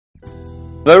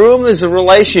The room is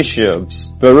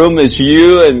relationships. The room is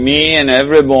you and me and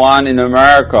everyone in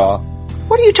America.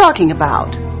 What are you talking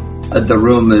about? The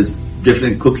room is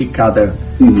different cookie cutter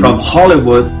from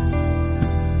Hollywood.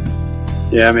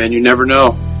 Yeah, man, you never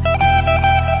know.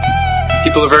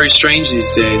 People are very strange these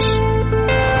days.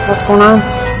 What's going on?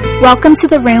 Welcome to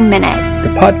The Room Minute.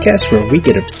 The podcast where we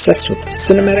get obsessed with the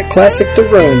cinematic classic The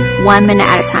Room. 1 minute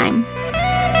at a time.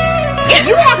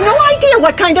 You have no idea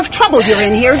what kind of trouble you're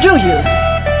in here, do you?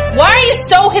 Why are you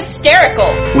so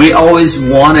hysterical? We always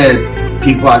wanted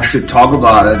people actually talk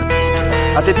about it.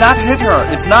 I did not hit her.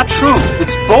 It's not true.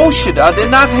 It's bullshit. I did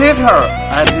not hit her.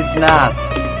 I did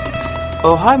not.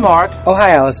 Oh, hi, Mark. Oh,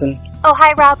 hi, Allison. Oh,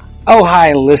 hi, Rob. Oh,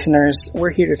 hi, listeners.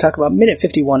 We're here to talk about minute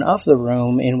 51 of The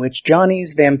Room, in which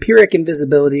Johnny's vampiric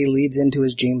invisibility leads into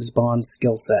his James Bond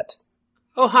skill set.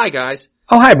 Oh, hi, guys.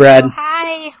 Oh, hi, Brad. Oh,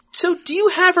 hi. So, do you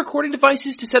have recording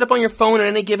devices to set up on your phone at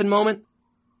any given moment?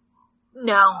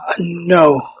 No.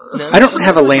 No. I don't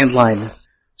have a landline,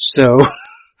 so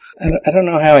I don't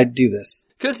know how I'd do this.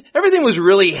 Because everything was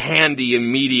really handy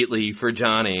immediately for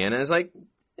Johnny, and I was like,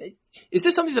 is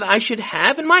this something that I should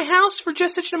have in my house for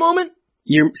just such a moment?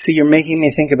 You're making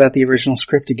me think about the original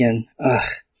script again.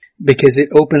 Because it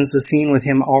opens the scene with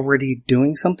him already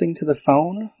doing something to the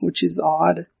phone, which is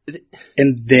odd.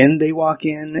 And then they walk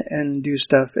in and do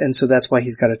stuff, and so that's why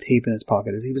he's got a tape in his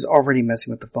pocket, is he was already messing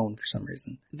with the phone for some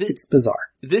reason. It's bizarre.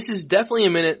 This is definitely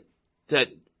a minute that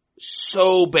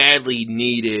so badly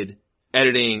needed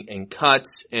editing and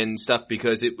cuts and stuff,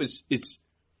 because this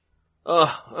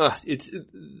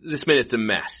minute's a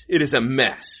mess. It is a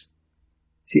mess.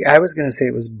 See, I was gonna say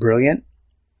it was brilliant.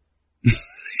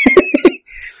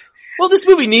 Well, this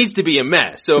movie needs to be a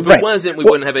mess, so if it wasn't, we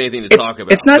wouldn't have anything to talk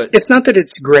about. It's not that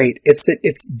it's great, it's that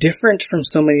it's different from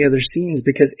so many other scenes,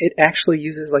 because it actually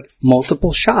uses, like,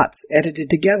 multiple shots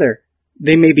edited together.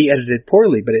 They may be edited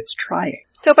poorly, but it's trying.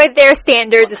 So by their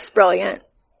standards, it's brilliant.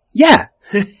 Yeah.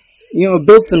 It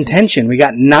builds some tension. We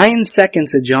got 9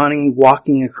 seconds of Johnny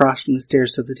walking across from the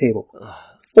stairs to the table.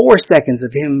 4 seconds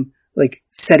of him, like,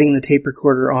 setting the tape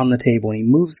recorder on the table, and he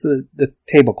moves the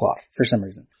tablecloth for some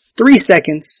reason. 3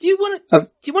 seconds. Do you want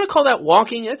to call that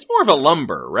walking? It's more of a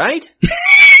lumber, right?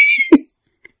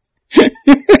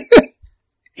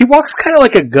 He walks kind of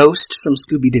like a ghost from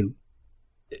Scooby-Doo.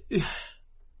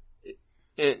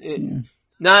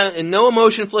 No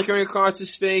emotion flickering across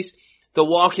his face. The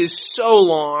walk is so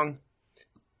long.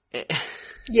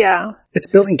 Yeah. It's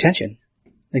building tension.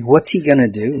 Like, what's he gonna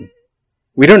do?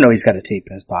 We don't know he's got a tape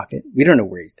in his pocket. We don't know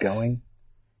where he's going.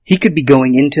 He could be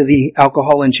going into the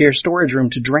alcohol and chair storage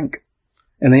room to drink.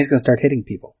 And then he's going to start hitting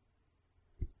people.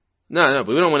 No,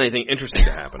 but we don't want anything interesting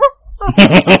to happen.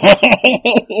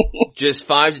 Just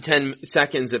 5 to 10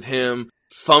 seconds of him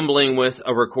fumbling with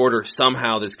a recorder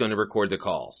somehow that's going to record the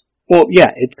calls. Well,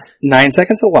 yeah, it's 9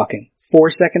 seconds of walking.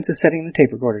 4 seconds of setting the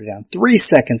tape recorder down. 3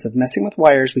 seconds of messing with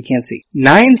wires we can't see.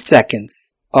 9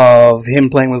 seconds of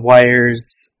him playing with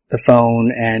wires, the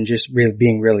phone, and just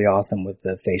being really awesome with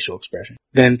the facial expression.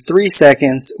 Then 3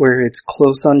 seconds where it's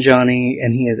close on Johnny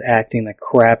and he is acting the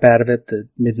crap out of it. The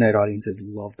midnight audiences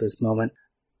love this moment.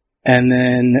 And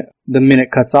then the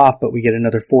minute cuts off, but we get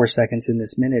another 4 seconds in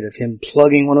this minute of him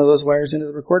plugging one of those wires into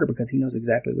the recorder because he knows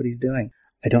exactly what he's doing.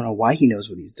 I don't know why he knows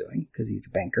what he's doing, because he's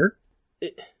a banker.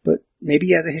 But maybe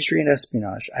he has a history in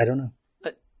espionage. I don't know.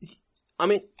 I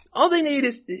mean, all they need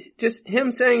is just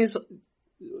him saying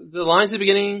the lines at the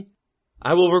beginning,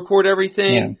 I will record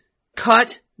everything,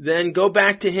 cut, then go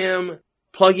back to him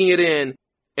plugging it in,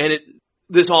 and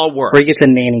this all works. Or he gets a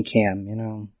nanny cam,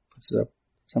 puts it up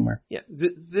somewhere. Yeah,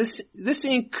 this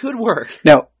scene could work.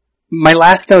 Now, my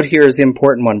last note here is the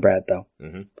important one, Brad, though.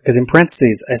 Mm-hmm. Because in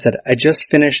parentheses, I said, I just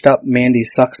finished up Mandy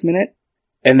Sucks Minute,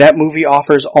 and that movie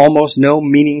offers almost no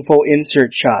meaningful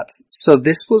insert shots. So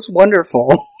this was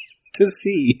wonderful to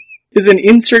see. Is an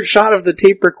insert shot of the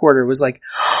tape recorder was like,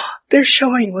 oh, they're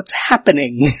showing what's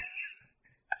happening.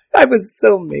 I was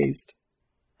so amazed.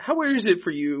 How weird is it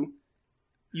for you?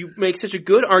 You make such a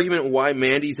good argument why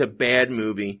Mandy's a bad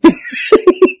movie.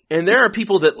 And there are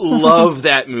people that love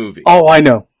that movie. Oh, I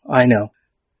know.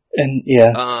 And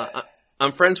yeah.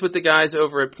 I'm friends with the guys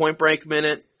over at Point Break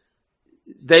Minute.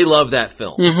 They love that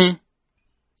film. Mm-hmm.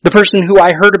 The person who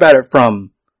I heard about it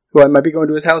from, who I might be going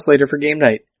to his house later for game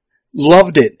night,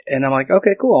 loved it. And I'm like,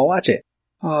 okay, cool, I'll watch it.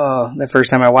 The first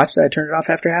time I watched it, I turned it off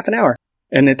after half an hour.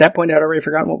 And at that point, I'd already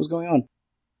forgotten what was going on.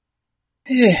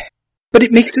 But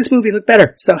it makes this movie look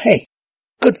better. So hey,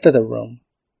 good for The Room.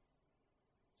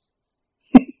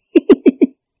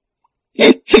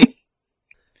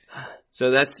 So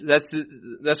that's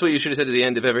what you should have said at the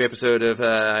end of every episode of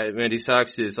Mandy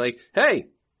Sucks is like, hey,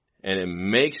 and it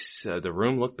makes the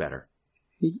room look better.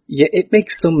 Yeah, it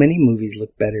makes so many movies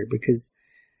look better because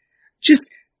just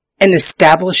an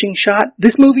establishing shot.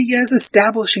 This movie has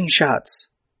establishing shots.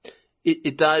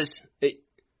 It does.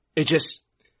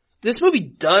 This movie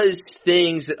does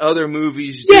things that other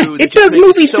movies do. Yeah, that it just does make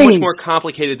movie it so things. much more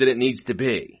complicated than it needs to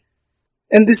be.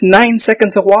 And this 9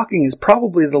 seconds of walking is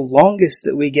probably the longest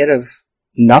that we get of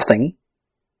nothing.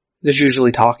 There's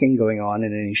usually talking going on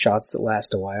in any shots that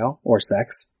last a while, or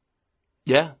sex.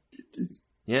 Yeah.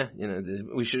 Yeah,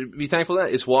 we should be thankful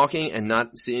that it's walking and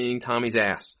not seeing Tommy's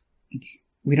ass.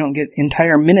 We don't get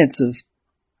entire minutes of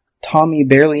Tommy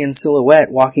barely in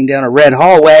silhouette walking down a red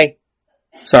hallway.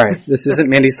 Sorry, this isn't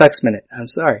Mandy Sucks Minute. I'm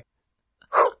sorry.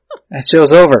 That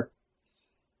show's over.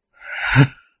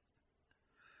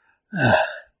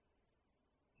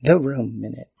 The Room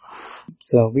Minute.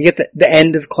 So we get the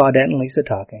end of Claudette and Lisa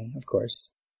talking, of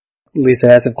course.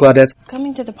 Lisa asks if Claudette's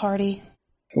Coming to the party.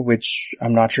 which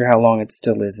I'm not sure how long it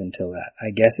still is until that.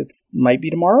 I guess might be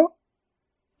tomorrow?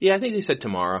 Yeah, I think they said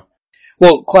tomorrow.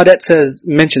 Well, Claudette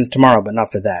mentions tomorrow, but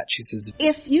not for that. She says,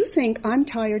 If you think I'm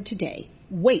tired today,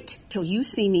 wait till you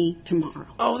see me tomorrow.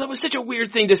 Oh, that was such a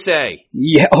weird thing to say.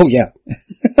 yeah, oh yeah.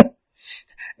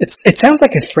 It sounds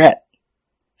like a threat.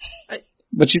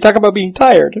 But she's talking about being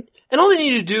tired. And all they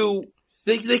need to do,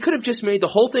 they could have just made the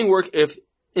whole thing work if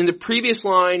in the previous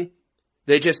line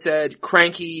they just said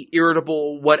cranky,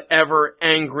 irritable, whatever,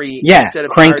 angry instead of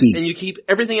cranky. tired, and you keep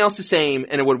everything else the same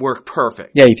and it would work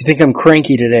perfect. Yeah, if you think I'm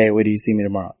cranky today, wait till you see me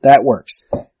tomorrow. That works.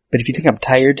 But if you think I'm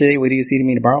tired today, wait till you see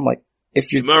me tomorrow. I'm like,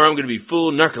 tomorrow I'm going to be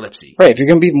full narcolepsy. Right, if you're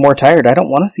going to be more tired, I don't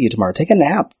want to see you tomorrow. Take a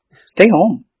nap. Stay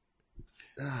home.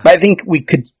 But I think we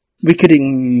could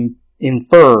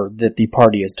infer that the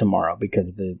party is tomorrow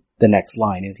because the next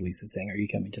line is Lisa saying, are you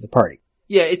coming to the party?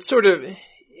 Yeah, it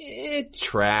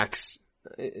tracks.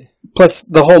 Plus,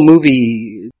 the whole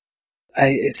movie,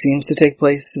 it seems to take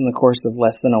place in the course of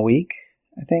less than a week,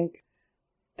 I think.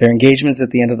 Their engagement's at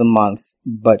the end of the month,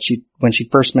 but when she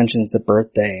first mentions the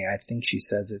birthday, I think she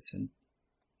says it's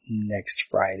next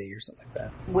Friday or something like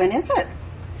that. When is it?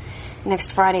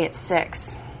 Next Friday at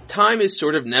 6. Time is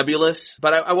sort of nebulous,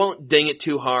 but I won't ding it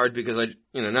too hard because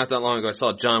not that long ago I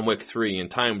saw John Wick 3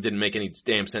 and time didn't make any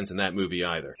damn sense in that movie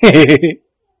either.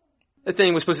 That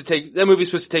movie was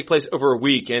supposed to take place over a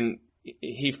week, and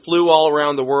he flew all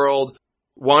around the world,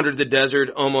 wandered the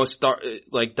desert, almost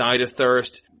died of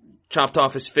thirst, chopped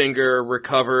off his finger,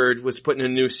 recovered, was put in a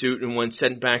new suit, and went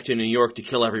sent back to New York to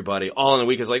kill everybody. All in a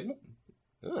week. I was like,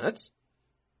 oh, that's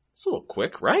a little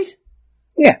quick, right?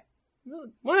 Yeah.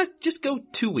 Why not just go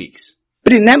 2 weeks?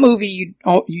 But in that movie,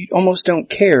 you almost don't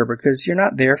care because you're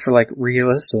not there for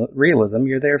realism.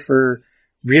 You're there for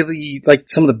really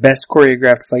some of the best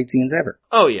choreographed fight scenes ever.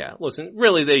 Oh yeah, listen,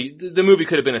 really, the movie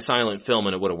could have been a silent film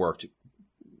and it would have worked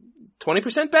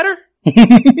 20% better.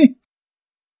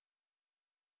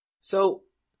 So,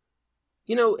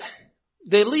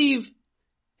 they leave,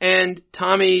 and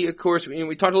Tommy, of course,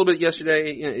 we talked a little bit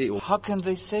yesterday. How can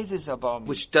they say this about me?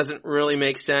 Which doesn't really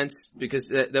make sense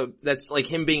because that's like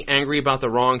him being angry about the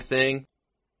wrong thing,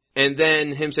 and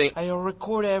then him saying, "I'll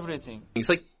record everything." He's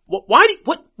like,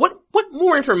 what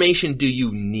more information do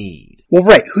you need? Well,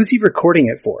 right. Who's he recording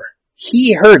it for?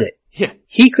 He heard it. Yeah.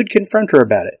 He could confront her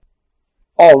about it.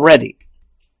 Already.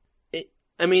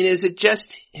 Is it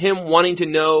just him wanting to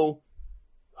know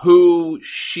who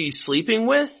she's sleeping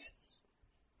with?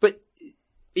 But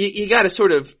you gotta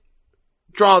sort of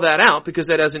draw that out because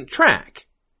that doesn't track.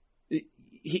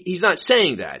 He's not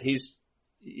saying that. He's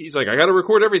like, I gotta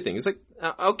record everything. It's like,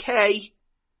 okay.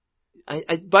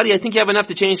 Buddy, I think you have enough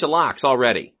to change the locks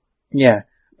already. Yeah.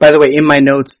 By the way, in my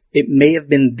notes, it may have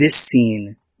been this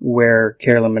scene where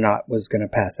Carolyn Minot was going to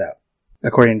pass out,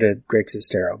 according to Greg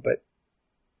Sestero, but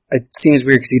it seems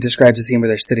weird because he describes a scene where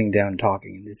they're sitting down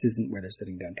talking, and this isn't where they're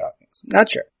sitting down talking. So I'm not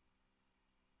sure.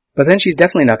 But then she's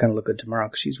definitely not going to look good tomorrow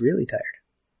because she's really tired.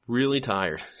 Really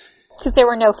tired. Because there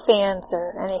were no fans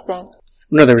or anything.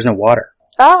 No, there was no water.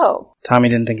 Oh. Tommy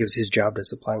didn't think it was his job to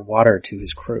supply water to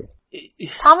his crew.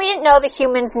 Tommy didn't know the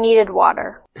humans needed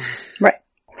water. Right.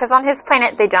 Because on his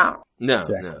planet, they don't. No,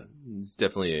 Exactly. no. It's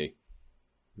definitely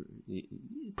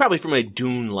probably from a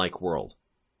Dune-like world.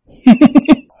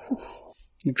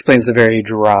 Explains the very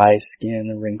dry skin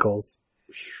and wrinkles.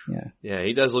 Yeah. Yeah,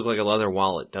 he does look like a leather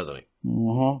wallet, doesn't he?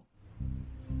 Mm-hmm.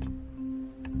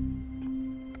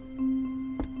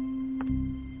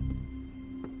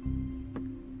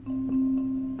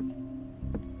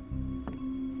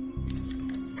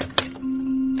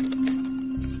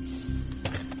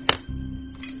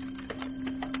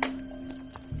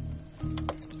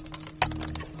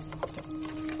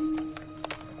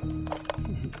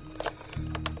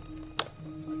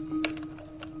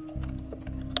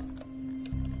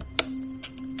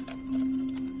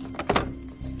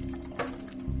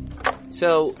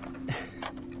 So,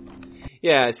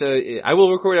 yeah, so I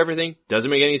will record everything. Doesn't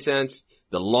make any sense.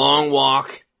 The long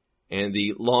walk and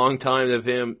the long time of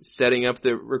him setting up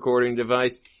the recording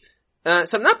device.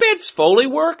 Some not bad Foley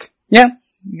work. Yeah,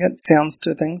 you got sounds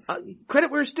to things.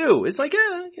 Credit where it's due. It's like,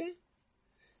 okay.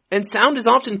 And sound is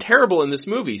often terrible in this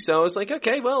movie, so it's like,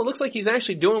 okay, well, it looks like he's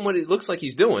actually doing what it looks like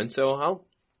he's doing, so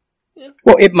yeah.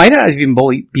 Well, it might not even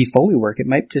be Foley work. It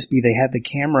might just be they had the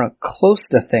camera close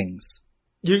to things.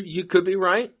 You could be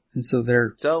right. And so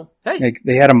hey. Like,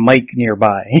 they had a mic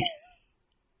nearby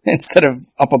instead of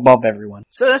up above everyone.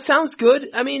 So that sounds good.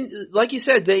 I mean, like you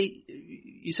said,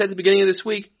 you said at the beginning of this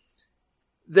week,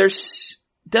 there's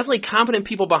definitely competent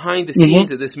people behind the scenes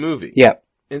of this movie. Yeah.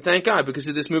 And thank God, because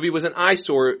if this movie was an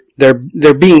eyesore. They're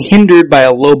being hindered by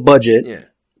a low budget. Yeah.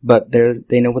 But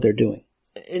they know what they're doing.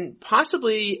 And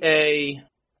possibly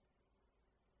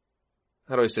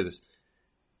how do I say this?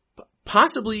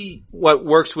 Possibly what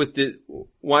works with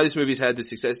why this movie's had the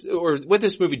success, or what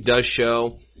this movie does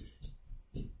show.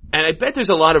 And I bet there's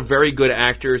a lot of very good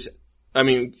actors,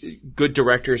 good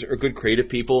directors or good creative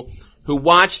people who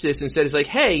watch this and said, it's like,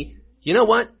 hey, you know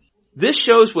what? This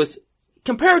shows with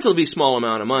comparatively small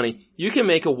amount of money, you can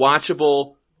make a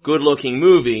watchable, good-looking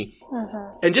movie.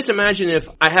 And just imagine if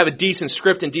I have a decent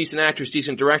script and decent actors,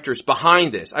 decent directors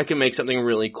behind this. I can make something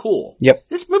really cool. Yep.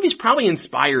 This movie's probably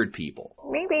inspired people.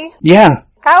 Maybe. Yeah.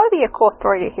 That would be a cool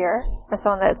story to hear for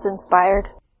someone that's inspired.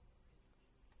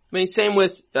 I mean, same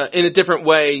with, in a different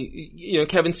way,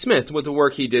 Kevin Smith with the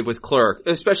work he did with Clerks,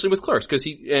 especially with Clerks,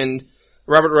 and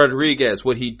Robert Rodriguez,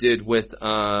 what he did with,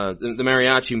 the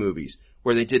mariachi movies,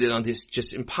 where they did it on this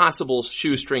just impossible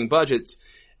shoestring budgets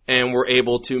and were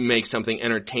able to make something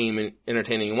entertaining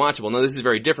and watchable. Now, this is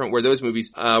very different, where those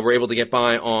movies, were able to get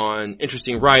by on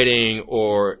interesting writing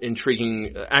or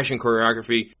intriguing action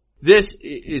choreography. This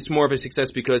is more of a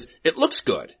success because it looks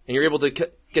good and you're able to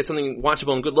get something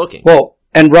watchable and good looking. Well,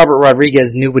 and Robert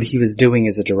Rodriguez knew what he was doing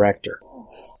as a director.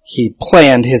 He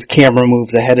planned his camera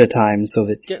moves ahead of time so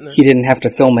that he didn't have to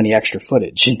film any extra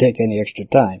footage and take any extra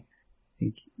time.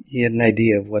 He had an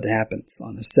idea of what happens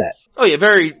on the set. Oh yeah,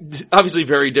 obviously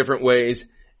very different ways.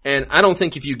 And I don't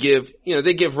think if you give,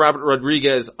 they give Robert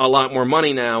Rodriguez a lot more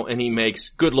money now and he makes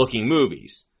good looking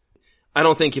movies. I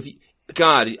don't think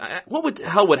what the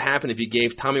hell would happen if you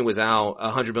gave Tommy Wiseau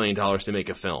 $100 million to make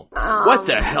a film? What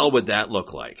the hell would that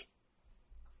look like?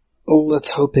 Well, let's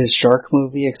hope his shark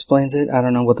movie explains it. I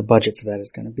don't know what the budget for that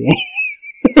is going to be.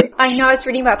 I know, I was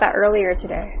reading about that earlier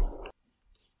today.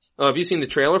 Oh, have you seen the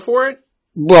trailer for it?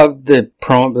 Well, the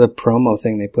promo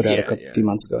thing they put out a few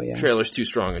months ago, yeah. Trailer's too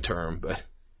strong a term, but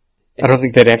I don't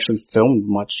think they'd actually filmed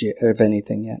much yet, of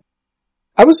anything yet.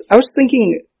 I was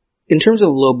thinking, in terms of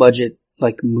low budget,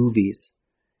 like movies,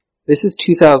 this is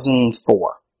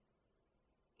 2004,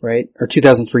 right? Or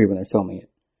 2003 when they're filming it.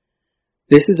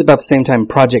 This is about the same time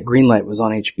Project Greenlight was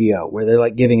on HBO, where they're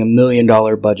like giving $1 million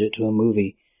budget to a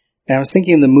movie. And I was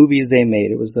thinking of the movies they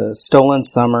made. It was Stolen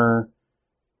Summer,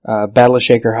 Battle of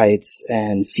Shaker Heights,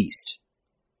 and Feast.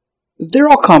 They're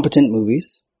all competent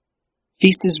movies.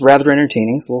 Feast is rather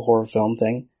entertaining. It's a little horror film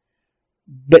thing.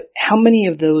 But how many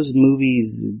of those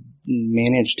movies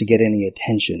managed to get any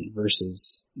attention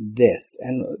versus this?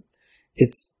 And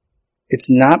it's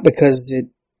not because it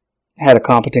had a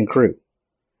competent crew,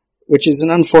 which is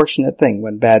an unfortunate thing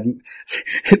when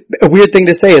a weird thing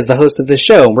to say as the host of this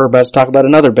show, and we're about to talk about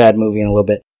another bad movie in a little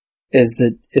bit, is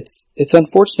that it's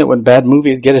unfortunate when bad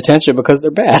movies get attention because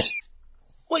they're bad.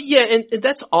 Well, yeah, and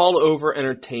that's all over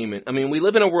entertainment. I mean, we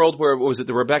live in a world where, what was it,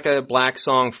 the Rebecca Black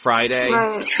song Friday?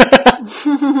 Right.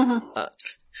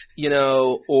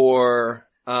 Or,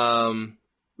 how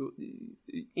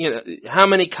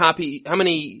many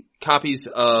copies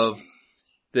of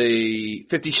the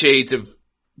 50 Shades of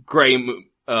Grey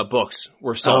books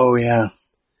were sold? Oh, yeah.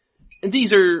 And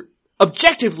these are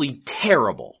objectively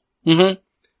terrible. Mm-hmm.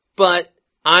 But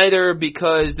either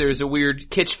because there's a weird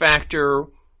kitsch factor,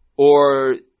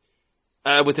 or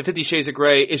with the 50 Shades of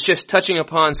Grey, it's just touching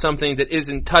upon something that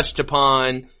isn't touched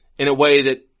upon in a way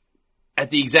that at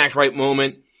the exact right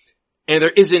moment, and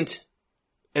there isn't,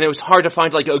 and it was hard to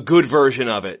find like a good version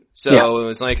of it. So It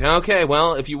was like, okay,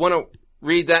 well, if you want to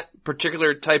read that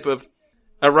particular type of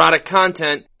erotic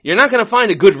content, you're not going to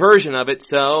find a good version of it,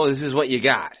 so this is what you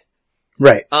got.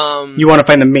 Right. You want to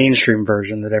find the mainstream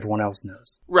version that everyone else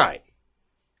knows. Right.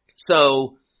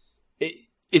 So,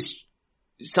 it's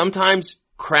sometimes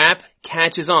crap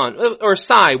catches on. Or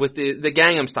Psy with the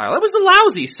Gangnam Style. That was a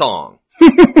lousy song.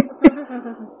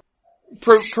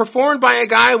 Performed by a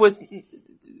guy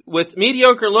with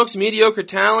mediocre looks, mediocre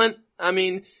talent. I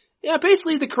mean, yeah,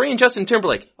 basically the Korean Justin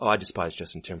Timberlake. Oh, I despise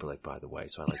Justin Timberlake, by the way,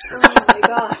 so I like Oh my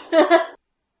god.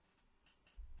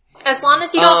 As long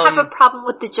as you don't have a problem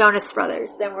with the Jonas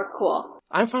Brothers, then we're cool.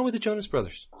 I'm fine with the Jonas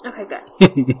Brothers. Okay,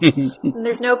 good.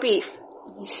 There's no beef.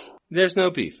 There's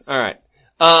no beef. All right.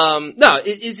 No,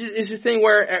 it's a thing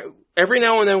where every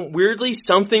now and then, weirdly,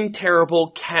 something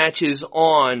terrible catches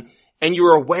on, and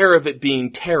you're aware of it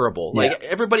being terrible. Yeah. Like,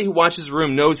 everybody who watches The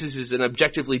Room knows this is an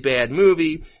objectively bad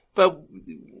movie, but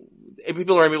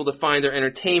people are able to find their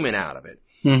entertainment out of it.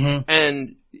 Mm-hmm.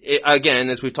 And again,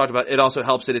 as we've talked about, it also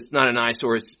helps that it's not an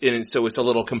eyesore, so it's a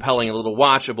little compelling, a little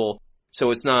watchable,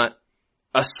 so it's not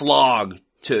a slog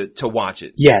to watch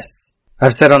it. Yes.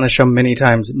 I've said on the show many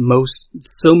times,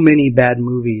 so many bad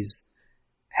movies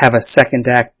have a second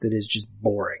act that is just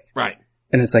boring. Right.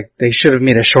 And it's like, they should have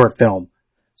made a short film,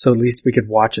 so at least we could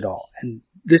watch it all. And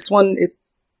this one,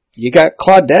 you got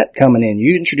Claudette coming in,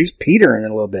 you introduce Peter in a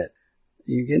little bit.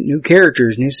 You get new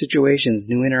characters, new situations,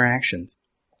 new interactions.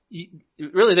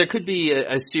 Really, there could be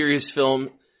a serious film,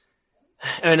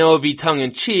 and I know it would be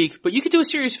tongue-in-cheek, but you could do a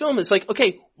serious film that's like,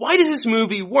 okay, why does this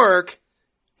movie work?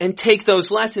 And take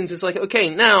those lessons. It's like, okay,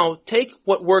 now take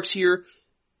what works here,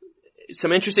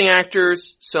 some interesting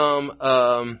actors, some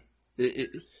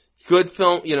good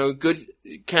film, good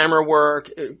camera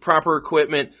work, proper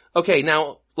equipment. Okay,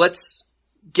 now let's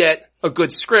get a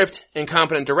good script and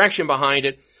competent direction behind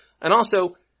it. And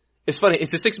also, it's funny,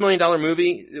 it's a $6 million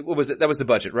movie. What was it? That was the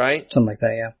budget, right? Something like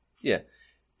that, yeah. Yeah.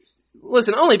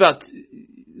 Listen,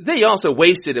 they also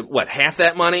wasted, half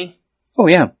that money? Oh,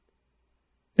 yeah.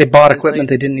 They bought equipment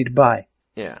they didn't need to buy.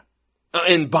 Yeah.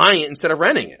 And buying it instead of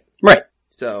renting it. Right.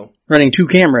 So. Running 2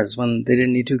 cameras when they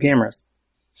didn't need 2 cameras.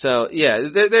 So, yeah,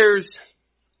 there's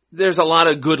a lot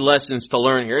of good lessons to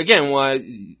learn here. Again,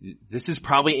 this is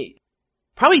probably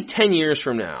 10 years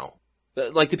from now.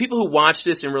 Like, the people who watched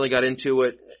this and really got into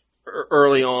it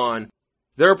early on,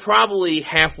 they're probably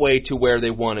halfway to where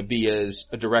they want to be as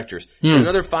directors. In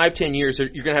another 5-10 years, you're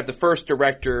going to have the first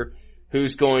director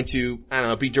who's going to,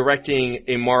 be directing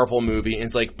a Marvel movie. And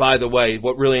it's like, by the way,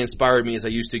 what really inspired me is I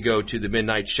used to go to the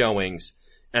midnight showings,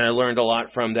 and I learned a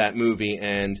lot from that movie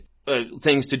and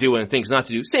things to do and things not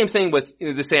to do. Same thing with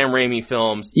the Sam Raimi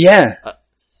films. Yeah.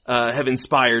 Have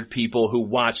inspired people who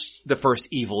watched the first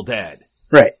Evil Dead.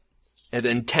 Right. And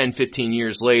then 10, 15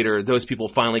 years later, those people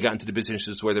finally got into the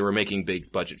businesses where they were making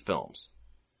big budget films.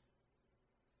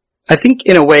 I think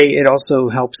in a way it also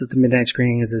helps at the midnight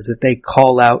screenings is that they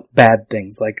call out bad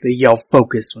things, like they yell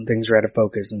focus when things are out of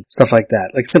focus and stuff like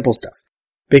that, like simple stuff.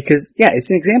 Because, yeah,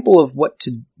 it's an example of what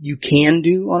you can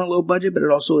do on a low budget, but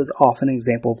it also is often an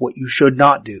example of what you should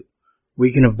not do, what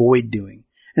you can avoid doing.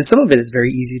 And some of it is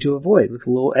very easy to avoid with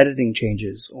little editing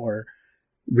changes, or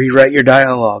rewrite your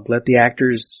dialogue, let the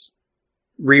actors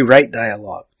rewrite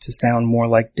dialogue to sound more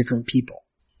like different people.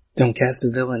 Don't cast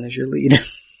a villain as your lead.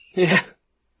 Yeah.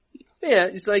 Yeah,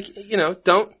 it's like,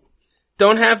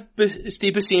 don't have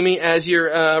Steve Buscemi as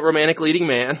your romantic leading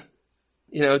man.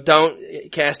 Don't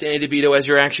cast Danny DeVito as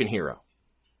your action hero.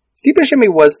 Steve Buscemi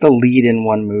was the lead in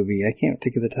one movie. I can't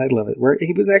think of the title of it, where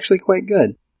he was actually quite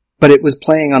good. But it was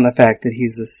playing on the fact that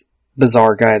he's this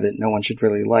bizarre guy that no one should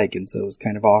really like, and so it was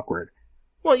kind of awkward.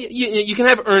 Well, you can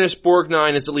have Ernest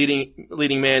Borgnine as the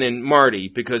leading man in Marty,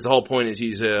 because the whole point is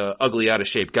he's a ugly, out of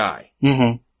shape guy.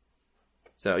 Mm-hmm.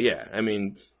 So yeah,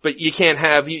 but you can't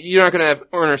have, you're not going to have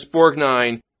Ernest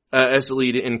Borgnine as the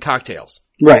lead in Cocktails.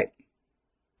 Right.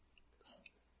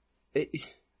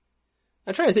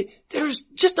 I'm trying to think. There's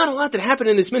just not a lot that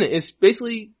happened in this minute. It's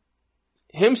basically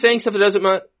him saying stuff that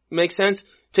doesn't make sense,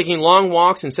 taking long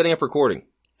walks, and setting up recording.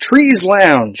 Trees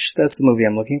Lounge. That's the movie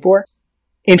I'm looking for.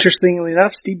 Interestingly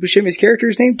enough, Steve Buscemi's character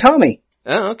is named Tommy.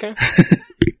 Oh, okay.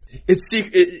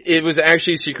 It was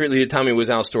actually secretly that Tommy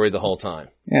was Al Story the whole time.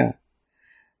 Yeah.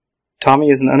 Tommy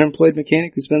is an unemployed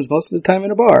mechanic who spends most of his time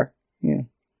in a bar. Yeah.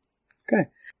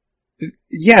 Okay.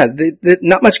 Yeah,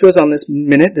 not much goes on this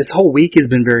minute. This whole week has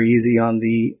been very easy on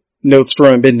the Notes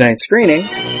from a Midnight Screening.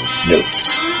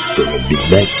 Notes from a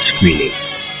Midnight Screening.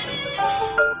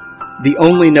 The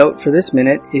only note for this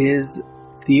minute is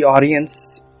the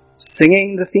audience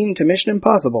singing the theme to Mission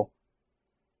Impossible.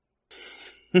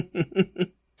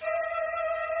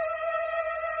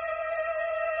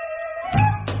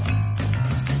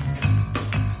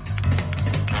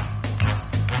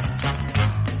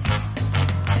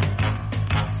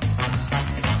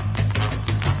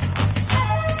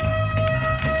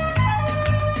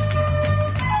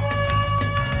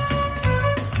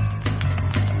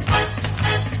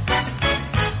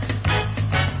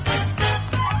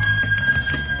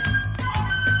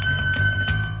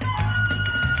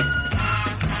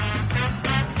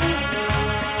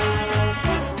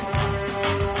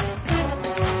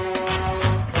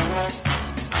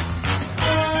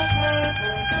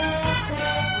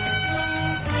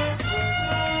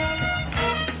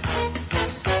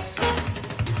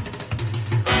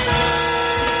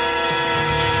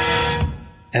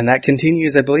 And that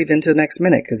continues, I believe, into the next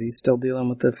minute, because he's still dealing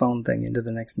with the phone thing into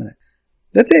the next minute.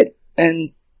 That's it.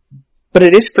 But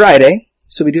it is Friday,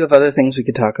 so we do have other things we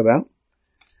could talk about.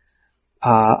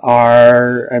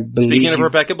 I believe... Speaking of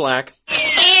Rebecca Black.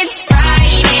 It's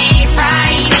Friday.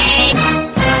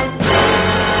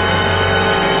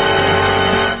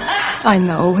 I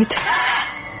know it.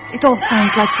 It all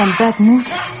sounds like some bad movie.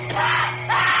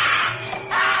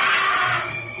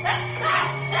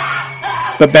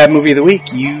 But Bad Movie of the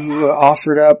Week, you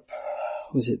offered up,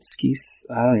 was it Skis?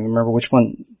 I don't even remember which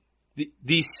one.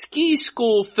 The Ski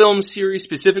School film series,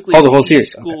 specifically the whole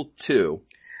series. School 2.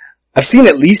 I've seen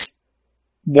at least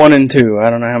 1 and 2. I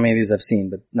don't know how many of these I've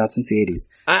seen, but not since the 80s.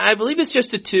 I believe it's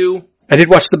just a 2. I did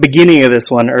watch the beginning of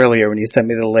this one earlier when you sent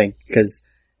me the link, because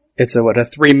it's a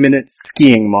 3-minute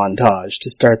skiing montage to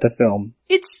start the film.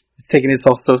 It's taking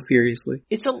itself so seriously.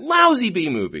 It's a lousy B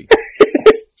movie.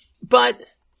 But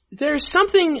there's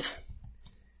something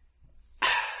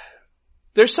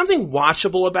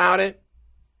watchable about it.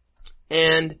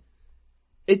 And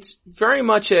it's very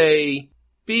much a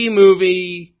B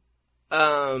movie,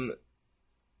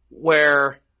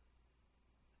 where,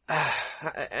 I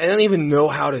don't even know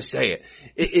how to say it.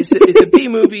 It's a B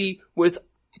movie with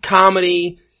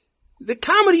comedy. The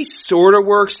comedy sort of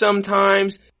works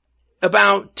sometimes.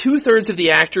 About 2/3 of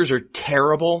the actors are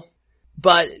terrible,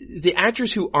 but the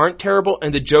actors who aren't terrible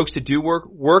and the jokes that do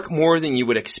work more than you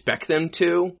would expect them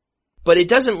to. But it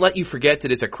doesn't let you forget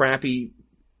that it's a crappy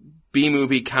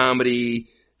B-movie comedy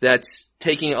that's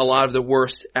taking a lot of the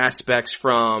worst aspects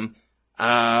from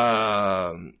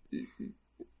all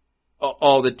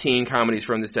the teen comedies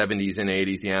from the 70s and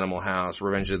 80s, The Animal House,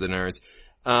 Revenge of the Nerds.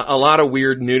 A lot of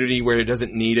weird nudity where it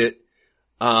doesn't need it.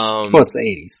 Well, it's the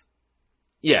 80s.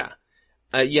 Yeah.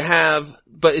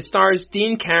 But it stars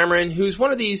Dean Cameron, who's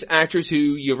one of these actors who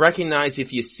you recognize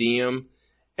if you see him.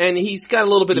 And he's got a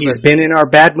little bit He's been in our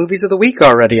Bad Movies of the Week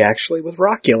already, actually, with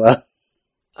Rockula.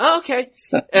 Oh, okay.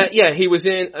 Yeah, he was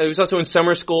also in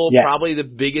Summer School, yes. Probably the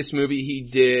biggest movie he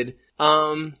did.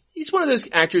 He's one of those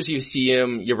actors you see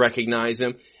him, you recognize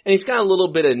him, and he's got a little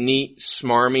bit of neat,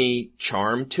 smarmy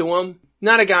charm to him.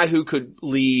 Not a guy who could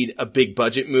lead a big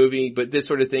budget movie, but this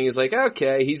sort of thing is like,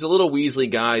 okay, he's a little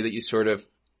Weasley guy that you sort of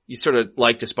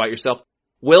like despite yourself.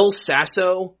 Will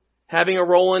Sasso having a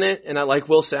role in it, and I like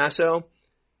Will Sasso.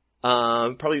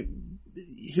 Probably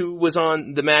who was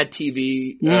on the Mad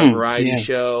TV variety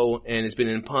show and has been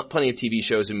in plenty of TV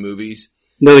shows and movies.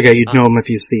 Another guy, you'd know him if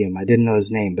you see him. I didn't know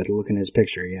his name, but looking at his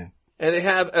picture, yeah. And they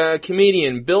have a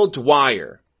comedian, Bill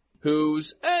Dwyer,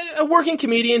 who's a working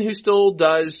comedian who still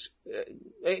does,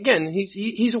 again,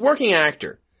 he's a working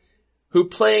actor who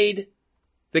played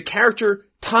the character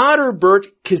Todd or Bert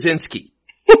Kaczynski.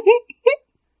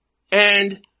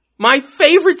 And my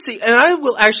favorite scene, and I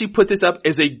will actually put this up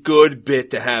as a good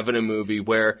bit to have in a movie,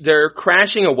 where they're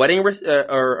crashing a wedding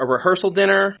or a rehearsal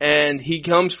dinner, and he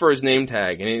comes for his name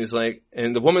tag, and he's like,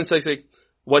 and the woman says, like,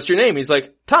 "What's your name?" He's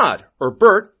like, "Todd or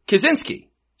Bert Kaczynski."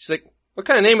 She's like, "What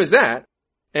kind of name is that?"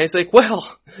 And he's like,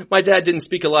 "Well, my dad didn't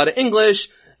speak a lot of English,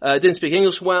 didn't speak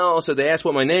English well, so they asked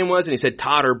what my name was, and he said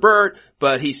Todd or Bert,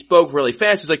 but he spoke really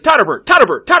fast. He's like, Todd or Bert, Todd or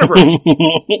Bert, Todd or Bert."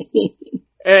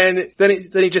 And then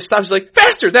he just stops. He's like,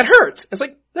 "Faster, that hurts." It's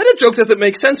like, that joke doesn't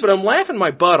make sense, but I'm laughing my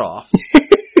butt off.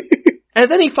 And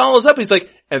then he follows up. He's like,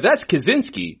 "And that's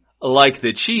Kaczynski, like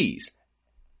the cheese."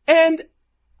 And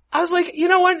I was like, you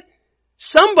know what?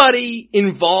 Somebody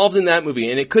involved in that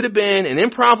movie, and it could have been an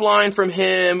improv line from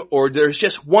him, or there's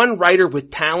just one writer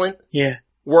with talent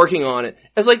working on it.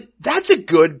 It's like, that's a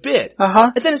good bit.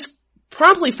 And then it's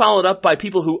promptly followed up by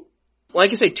people who,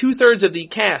 like I say, 2/3 of the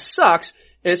cast sucks.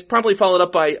 And it's probably followed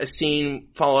up by a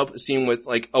follow-up scene with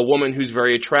like a woman who's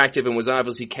very attractive and was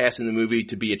obviously cast in the movie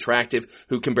to be attractive,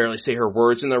 who can barely say her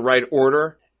words in the right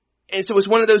order. And so it's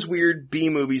one of those weird B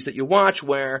movies that you watch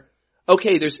where,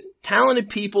 okay, there's talented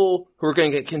people who are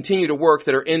going to continue to work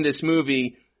that are in this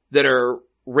movie that are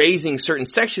raising certain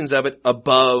sections of it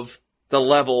above the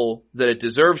level that it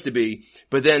deserves to be.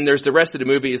 But then there's the rest of the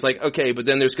movie is like, okay, but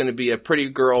then there's going to be a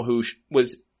pretty girl who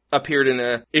appeared in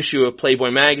a issue of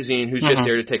Playboy magazine who's just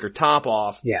there to take her top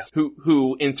off. Yeah.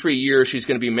 Who in 3 years she's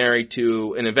going to be married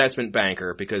to an investment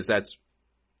banker because that's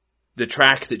the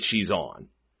track that she's on.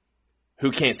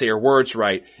 Who can't say her words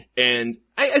right. And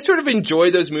I sort of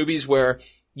enjoy those movies where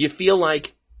you feel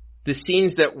like the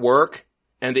scenes that work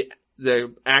and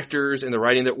the actors and the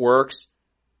writing that work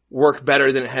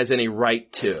better than it has any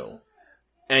right to.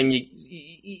 And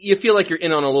you feel like you're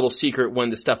in on a little secret when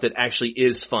the stuff that actually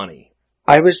is funny.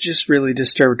 I was just really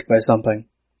disturbed by something,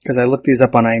 because I looked these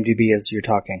up on IMDb as you're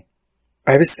talking.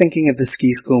 I was thinking of the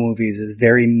Ski School movies as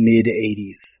very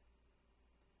mid-80s.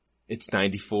 It's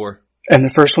 94. And the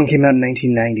first one came out in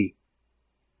 1990.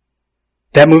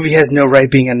 That movie has no right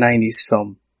being a 90s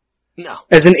film. No.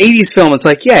 As an 80s film, it's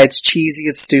like, yeah, it's cheesy,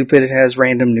 it's stupid, it has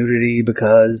random nudity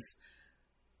because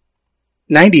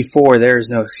 94, there is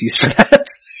no excuse for that.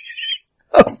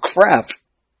 Oh, crap.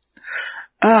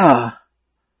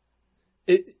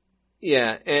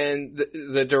 Yeah, and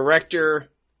the director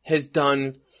has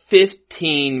done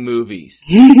 15 movies.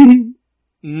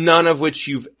 None of which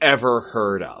you've ever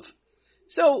heard of.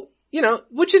 So,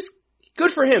 which is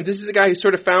good for him. This is a guy who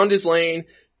sort of found his lane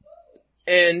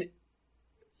and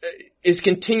is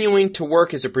continuing to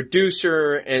work as a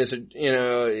producer and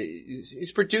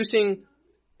he's producing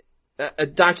a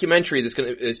documentary that's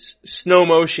is Snow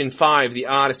Motion 5, The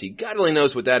Odyssey. God only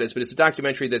knows what that is, but it's a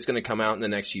documentary that's going to come out in the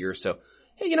next year or so.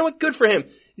 Hey, you know what? Good for him.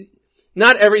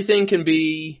 Not everything can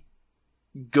be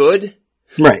good.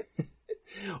 Right.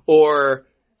 Or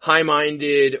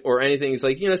high-minded or anything. It's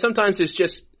like, sometimes it's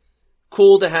just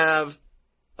cool to have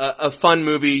a fun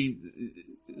movie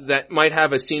that might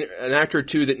have an actor or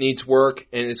two that needs work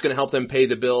and it's going to help them pay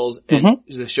the bills and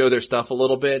to show their stuff a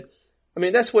little bit. I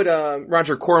mean, that's what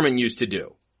Roger Corman used to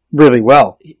do. Really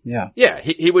well. Yeah. Yeah,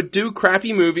 he would do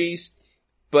crappy movies,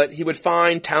 but he would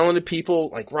find talented people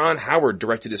like Ron Howard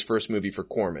directed his first movie for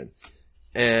Corman.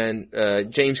 And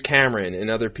James Cameron and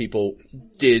other people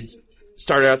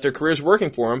started out their careers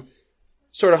working for him,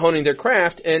 sort of honing their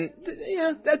craft, and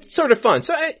that's sort of fun.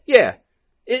 So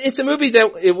it's a movie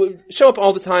that it would show up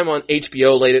all the time on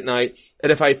HBO late at night,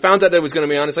 and if I found out that it was going to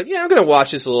be on, it's like, I'm going to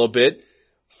watch this a little bit,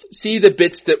 see the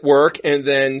bits that work, and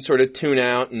then sort of tune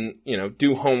out and,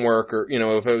 do homework or,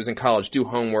 if I was in college, do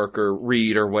homework or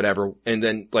read or whatever, and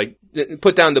then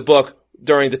put down the book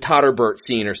during the Totterbert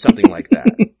scene or something like that.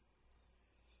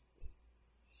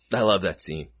 I love that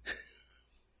scene.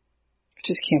 I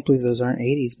just can't believe those aren't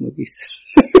 80s movies.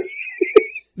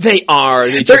 They are.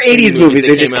 They're 80s movies.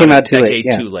 They just came out too late.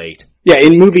 Too late. Yeah,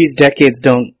 in movies, decades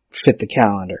don't fit the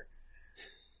calendar.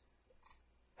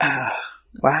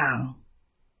 Wow.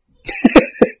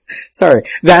 Sorry.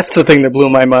 That's the thing that blew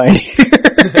my mind.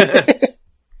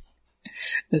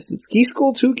 Ski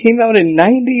School 2 came out in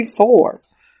 94.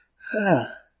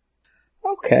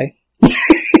 Okay.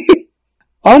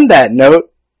 On that note,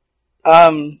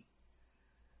 how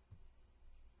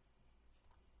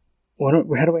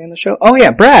do I end the show? Oh yeah,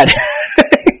 Brad.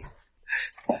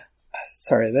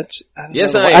 Sorry,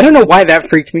 I don't know why that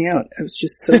freaked me out. It was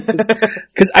just so,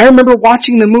 cause I remember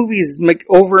watching the movies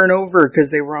over and over cause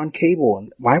they were on cable.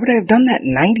 And why would I have done that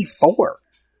in 94?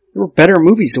 There were better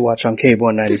movies to watch on cable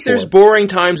in 94. There's boring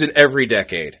times in every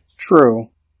decade. True.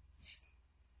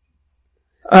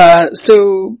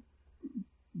 So,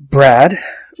 Brad,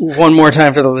 one more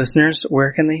time for the listeners,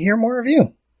 where can they hear more of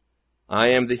you?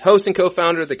 I am the host and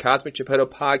co-founder of the Cosmic Geppetto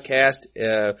Podcast,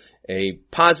 a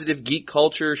positive geek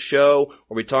culture show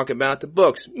where we talk about the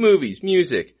books, movies,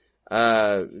 music,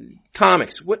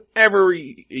 comics, whatever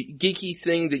geeky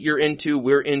thing that you're into,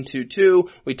 we're into too.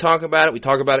 We talk about it. We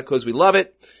talk about it because we love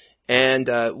it. And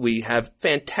we have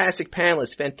fantastic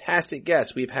panelists, fantastic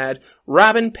guests. We've had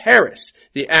Robin Paris,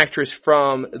 the actress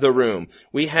from The Room.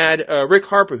 We had Rick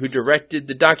Harper, who directed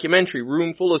the documentary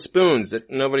Room Full of Spoons that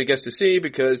nobody gets to see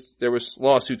because there was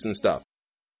lawsuits and stuff.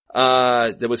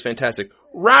 That was fantastic.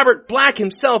 Robert Black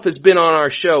himself has been on our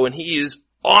show, and he is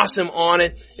awesome on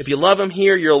it. If you love him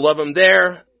here, you'll love him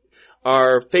there.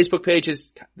 Our Facebook page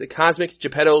is the Cosmic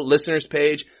Geppetto Listeners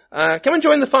page. Come and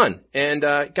join the fun. And,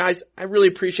 guys, I really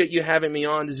appreciate you having me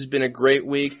on. This has been a great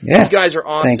week. Yeah. You guys are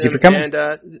awesome. Thank you for coming.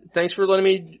 And, thanks for letting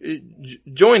me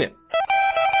join it.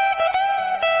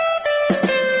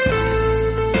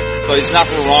 So it's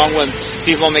nothing wrong when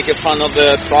people make fun of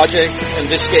the project, in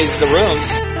this case, The Room.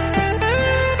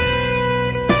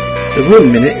 The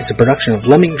Room Minute is a production of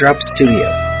Lemming Drops Studio.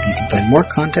 You can find more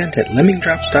content at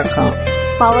lemmingdrops.com.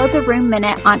 Follow The Room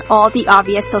Minute on all the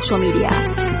obvious social media.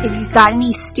 If you've got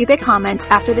any stupid comments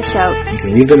after the show, you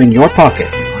can leave them in your pocket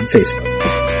on Facebook.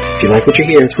 If you like what you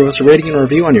hear, throw us a rating and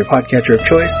review on your podcatcher of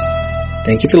choice.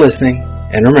 Thank you for listening,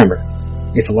 and remember,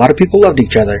 if a lot of people loved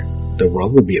each other, the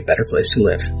world would be a better place to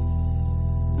live.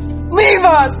 Leave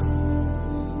us!